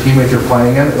your teammates are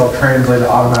playing in, it'll translate it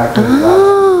automatically to that.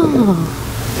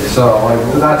 So like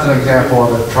that's an example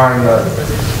of it trying to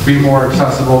be more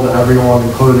accessible to everyone,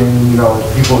 including, you know,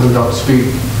 people who don't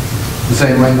speak the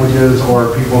same languages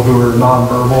or people who are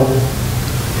nonverbal.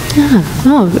 Yeah.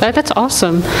 Oh, that's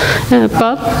awesome.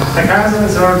 Bob? I kind of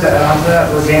something similar to add on to that,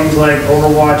 where games like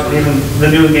Overwatch, or even the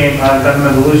new game, Gundam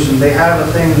Evolution, they have a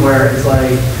thing where it's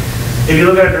like, if you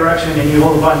look at a direction and you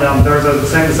hold the button down, there's a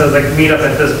thing that says like meet up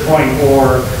at this point,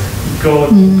 or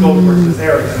go towards this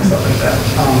area and stuff like that.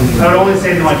 I would only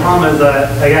say that my problem is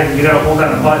that, again, you gotta hold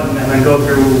down a button and then go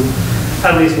through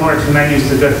at least 1 or 2 menus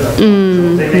to get to that. So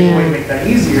if they make a way to make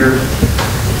that easier,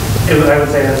 I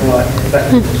would say that's a lot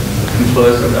better.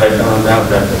 Plus, I found out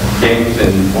that games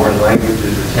in foreign languages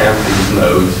which have these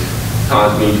modes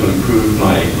cause me to improve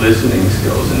my listening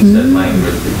skills in said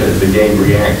language, because the game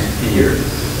reacts to your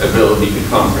ability to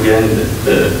comprehend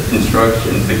the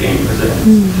instructions the game presents.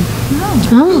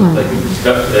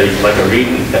 Like a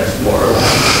reading test, more or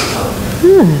less.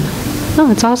 Oh,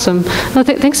 that's awesome. Well,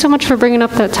 thanks so much for bringing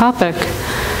up that topic.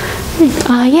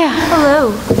 Yeah.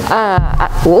 Hello.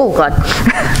 Oh, God.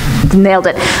 Nailed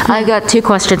it. I got 2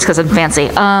 questions because I'm fancy.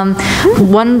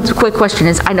 One quick question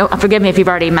is, I know, forgive me if you've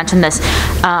already mentioned this,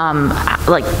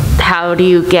 like, how do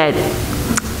you get,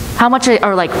 how much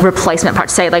are like replacement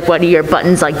parts? Say like one of your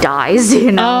buttons like dies,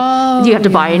 you know? Do you have to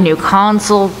buy a new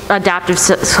console adaptive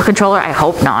controller? I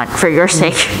hope not, for your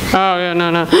sake. Oh yeah,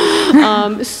 no.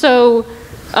 So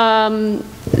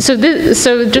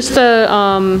just the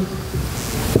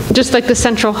just like the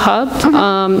central hub.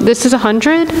 This is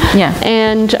 100. Yeah.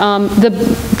 And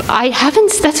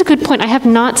that's a good point. I have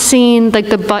not seen like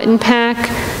the button pack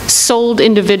sold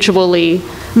individually.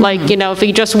 Like, you know, if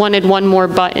you just wanted one more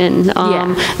button,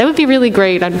 that would be really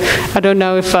great. I don't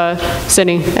know if there's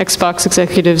any Xbox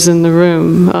executives in the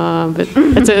room, but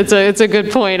it's a good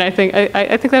point. I think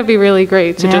that would be really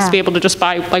great to just be able to just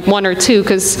buy like 1 or 2,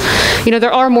 because, you know,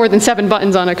 there are more than 7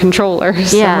 buttons on a controller.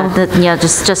 So. Yeah,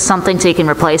 just something so you can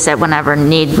replace it whenever,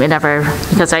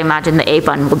 because I imagine the A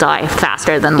button will die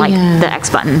faster than like the X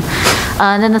button.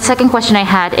 And then the second question I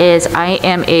had is, I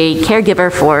am a caregiver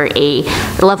for a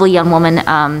lovely young woman,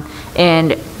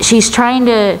 and she's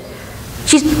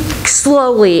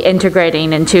slowly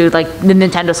integrating into like the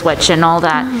Nintendo Switch and all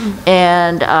that,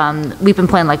 and we've been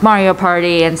playing like Mario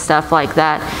Party and stuff like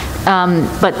that,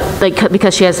 but like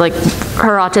because she has like,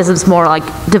 her autism's more like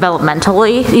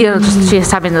developmentally, you know, she's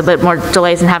having a bit more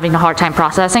delays and having a hard time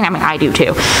processing. I mean, I do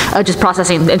too, just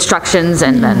processing instructions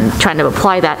and then trying to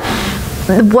apply that.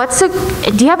 Do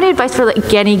you have any advice for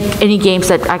like any games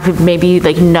that I could maybe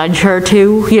like nudge her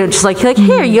to? You know, just like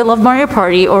here, you love Mario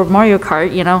Party or Mario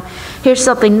Kart, you know, here's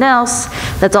something else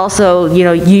that's also, you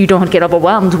know, you don't get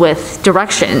overwhelmed with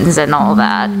directions and all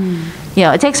that. You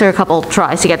know, it takes her a couple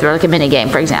tries to get through like a mini game,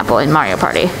 for example, in Mario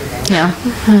Party. Yeah.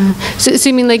 So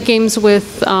you mean like games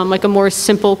with like a more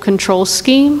simple control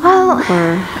scheme? Well,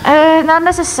 not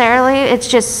necessarily. It's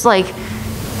just like,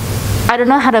 I don't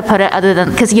know how to put it other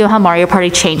than, because you know how Mario Party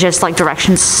changes like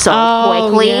directions so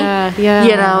quickly. Yeah.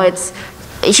 You know,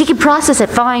 she can process it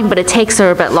fine, but it takes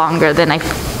her a bit longer than I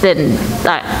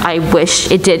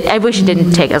wish it did. I wish it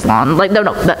didn't take as long. Like no,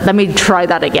 let me try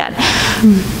that again.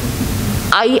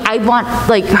 I want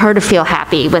like her to feel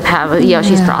happy with how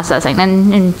she's processing,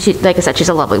 and she, like I said, she's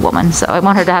a lovely woman, so I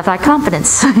want her to have that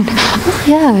confidence.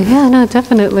 No,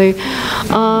 definitely.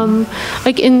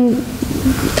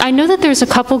 I know that there's a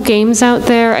couple games out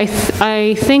there. I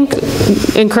think,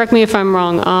 and correct me if I'm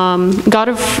wrong. I'm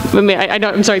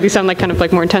sorry, these sound like kind of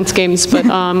like more intense games, but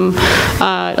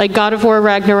like God of War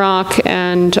Ragnarok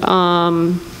and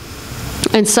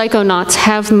Psychonauts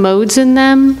have modes in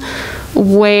them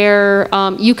where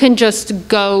you can just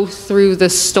go through the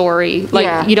story.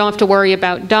 Like you don't have to worry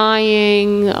about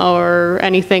dying or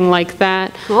anything like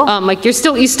that. Cool. Like you're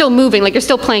still moving. Like you're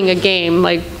still playing a game.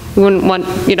 Like you wouldn't want,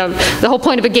 you know, the whole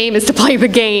point of a game is to play the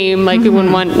game. Like you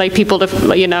wouldn't want like people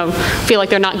to, you know, feel like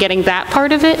they're not getting that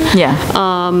part of it.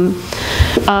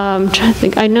 trying to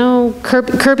think. I know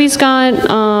Kirby's got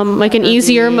like an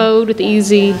easier mode with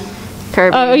easy.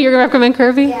 Kirby. Oh, you're gonna recommend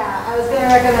Kirby? Yeah, I was gonna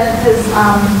recommend, because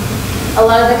a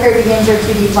lot of the Kirby games are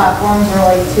 2D platforms or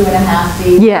like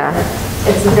 2.5D. Yeah.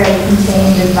 It's a very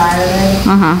contained environment,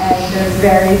 and there's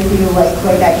very few like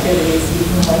quick activities. You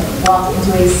can like walk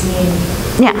into a scene,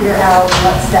 figure out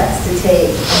what steps to take,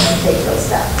 and then take those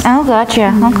steps. Oh,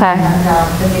 gotcha. Okay. And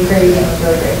the new Kirby game is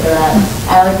really great for that.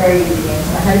 I like very easy games,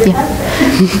 and I had a good time with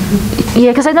it.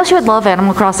 Yeah, because I know she would love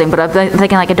Animal Crossing, but I'm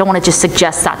thinking like I don't want to just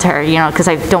suggest that to her, you know, because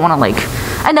I don't want to like,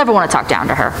 I never want to talk down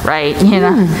to her, right? You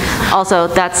know. Also,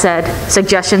 that said,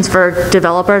 suggestions for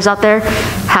developers out there: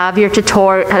 have your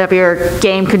have your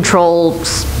game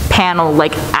controls panel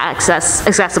like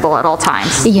accessible at all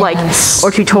times, like,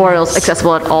 or tutorials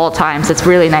accessible at all times. It's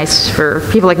really nice for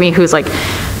people like me who's like,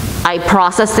 I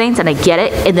process things and I get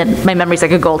it, and then my memory's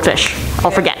like a goldfish.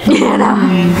 I'll forget. You know?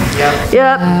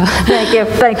 Yep. Thank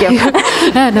you.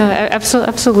 Yeah, no,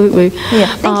 absolutely. Yeah.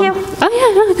 Thank you. Oh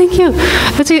yeah, no, thank you.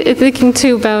 I was thinking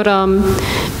too about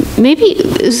maybe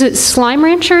is it Slime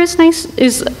Rancher is nice,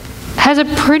 has a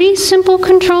pretty simple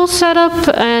control setup,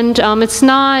 and it's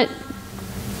not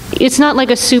like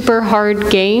a super hard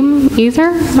game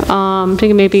either. I'm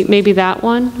thinking maybe that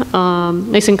one,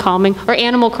 nice and calming, or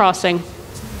Animal Crossing.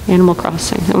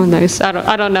 That one nice.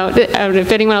 I don't know.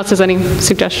 If anyone else has any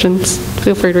suggestions,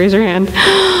 feel free to raise your hand.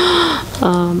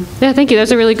 Yeah, thank you.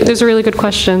 Those are really good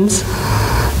questions.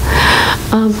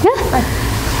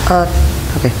 Yeah.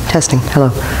 Okay, testing. Hello.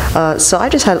 So I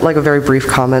just had like a very brief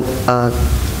comment.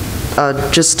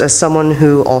 Just as someone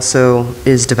who also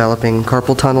is developing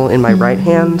carpal tunnel in my right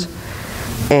hand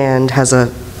and has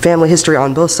a family history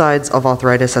on both sides of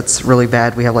arthritis that's really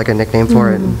bad. We have like a nickname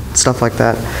for it and stuff like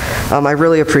that. I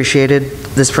really appreciated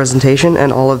this presentation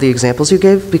and all of the examples you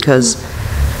gave, because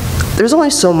there's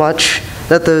only so much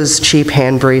that those cheap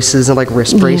hand braces and like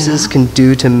wrist braces can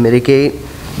do to mitigate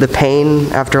the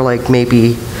pain after like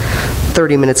maybe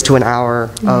 30 minutes to an hour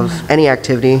of any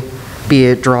activity, be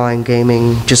it drawing,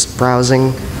 gaming, just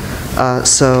browsing.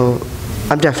 So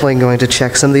I'm definitely going to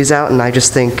check some of these out, and I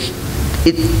just think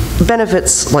it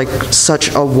benefits like such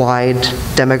a wide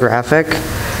demographic,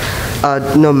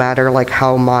 no matter like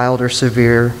how mild or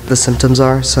severe the symptoms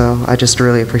are. So I just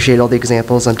really appreciate all the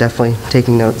examples. I'm definitely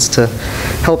taking notes to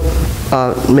help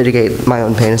mitigate my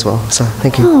own pain as well. So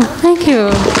thank you. Oh, thank you.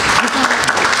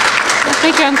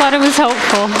 Thank you. I'm glad it was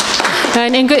helpful.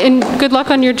 And good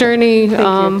luck on your journey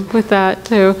with that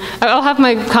too. I'll have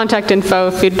my contact info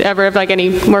if you'd ever have like any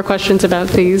more questions about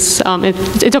these.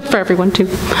 It's up for everyone too.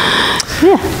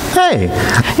 Yeah. Hey.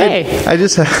 I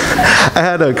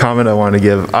had a comment I want to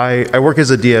give. I work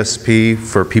as a DSP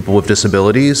for people with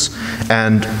disabilities,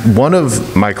 and one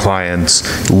of my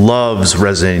clients loves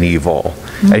Resident Evil,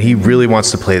 and he really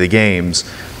wants to play the games,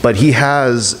 but he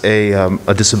has a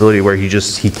disability where he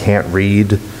can't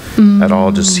read at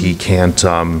all, he can't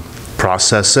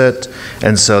process it,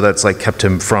 and so that's like kept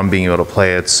him from being able to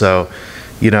play it. So,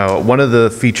 you know, one of the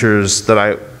features that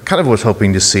I kind of was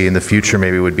hoping to see in the future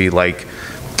maybe would be like,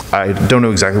 I don't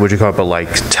know exactly what you call it, but like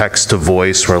text to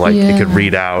voice, where like it could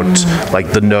read out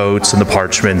like the notes and the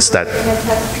parchments that.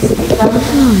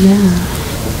 Oh yeah.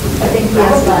 I think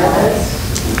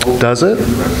PS5 does it?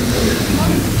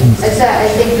 I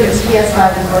think the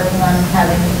PS5 is working on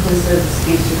having inclusive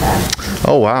speech to that.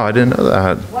 Oh wow, I didn't know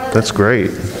that. That's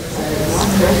great. There's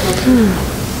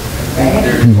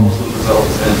also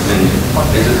development,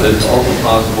 and it's also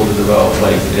possible to develop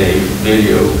like a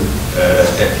video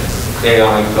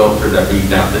AI filter that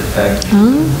reads out the text,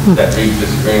 that reads the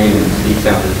screen and speaks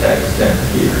out the text that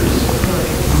appears.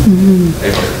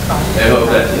 I hope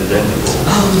that's inventable.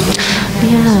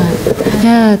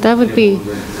 Yeah, that would be.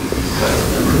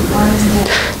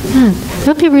 Yeah,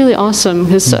 that'd be really awesome.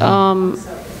 Because I'm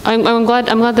glad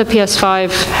the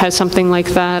PS5 has something like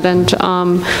that. And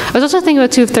I was also thinking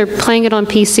about too, if they're playing it on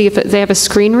PC, if they have a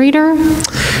screen reader,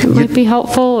 it might be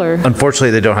helpful. Or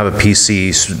unfortunately, they don't have a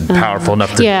PC powerful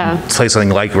enough to play something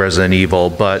like Resident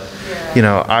Evil. But you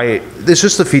know, it's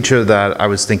just a feature that I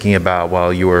was thinking about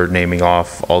while you were naming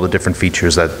off all the different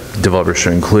features that developers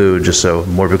should include, just so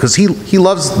more, because he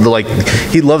loves the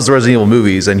Resident Evil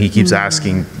movies, and he keeps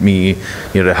asking me,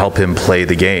 you know, to help him play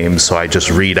the game. So I just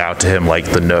read out to him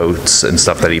like the notes and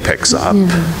stuff that he picks up. Called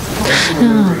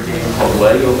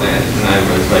Legoland, and I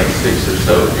was like 6 or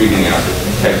so, reading out the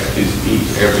text to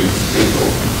speech every single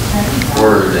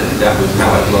word, and that was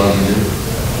how I loved it.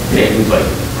 Games like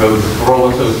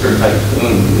Roller Coaster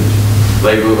Tycoon, which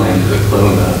Legoland is a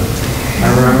clone of. I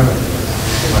remember.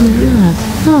 Yeah.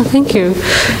 Oh, thank you.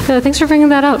 Thanks for bringing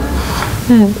that up.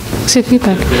 Yeah, good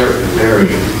feedback. Very, very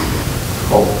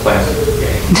cult classic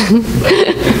game.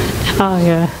 Oh,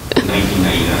 yeah.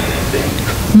 1999, I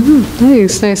think.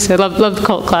 Nice, nice. I love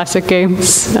cult classic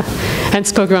games.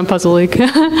 Hence Pokemon Puzzle League.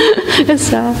 It's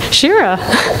Shira.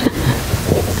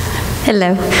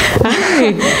 Hello.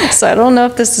 So I don't know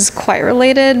if this is quite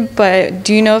related, but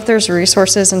do you know if there's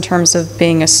resources in terms of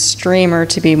being a streamer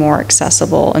to be more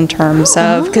accessible in terms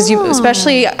of, because you,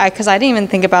 especially, because I didn't even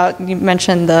think about, you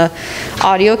mentioned the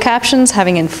audio captions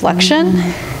having inflection.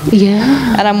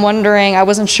 Yeah. And I'm wondering, I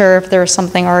wasn't sure if there was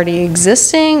something already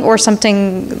existing or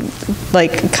something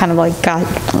like, kind of like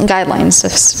guidelines,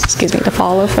 excuse me, to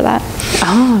follow for that.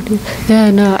 Oh,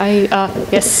 yeah, no,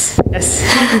 yes.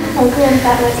 Programs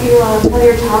that let you, while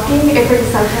you're talking, it brings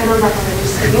subtitles up on your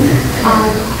screen.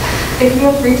 If you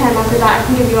have free time after that, I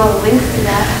can give you all the links to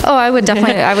that. Oh, I would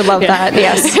definitely, I would love that,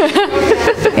 yes.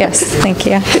 Yes, thank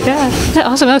you. Yeah,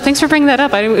 awesome. No, thanks for bringing that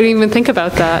up. I didn't even think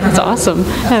about that. That's awesome.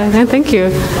 Yeah, thank you.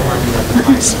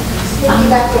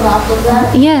 Piggybacking off of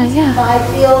that. Yeah. My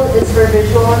field is for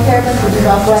visual impairments, which is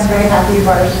also, I'm very happy you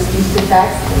brought up the speech to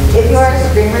text. If you are a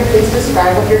streamer, please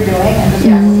describe what you're doing and the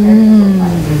text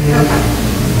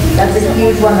That's a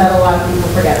huge one that a lot of people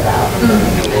forget about.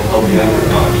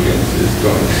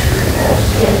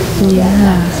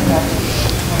 Yeah,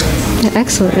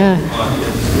 excellent, yeah.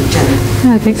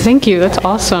 Thank you, that's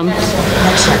awesome.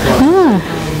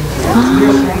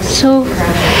 So,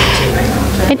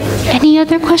 any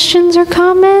other questions or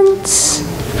comments?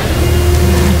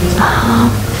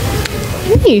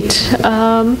 Great.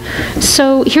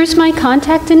 So here's my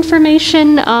contact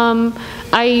information.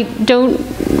 I don't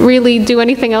really do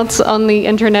anything else on the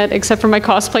internet except for my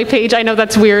cosplay page. I know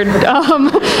that's weird.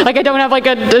 Like I don't have like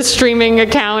a streaming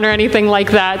account or anything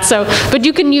like that. So, but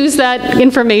you can use that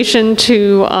information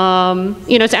to,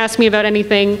 to ask me about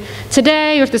anything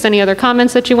today, or if there's any other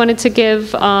comments that you wanted to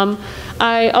give.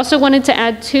 I also wanted to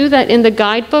add too that in the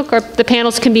guidebook, the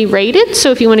panels can be rated.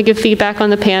 So if you want to give feedback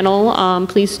on the panel,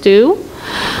 please do.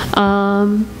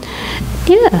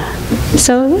 Yeah,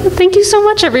 so thank you so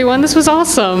much, everyone. This was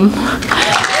awesome.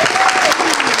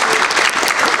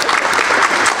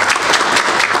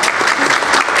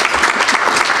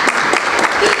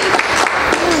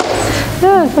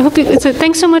 Yeah, I hope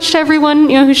thanks so much to everyone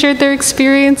who shared their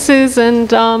experiences,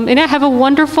 and have a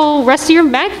wonderful rest of your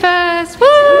MAGFest. Woo!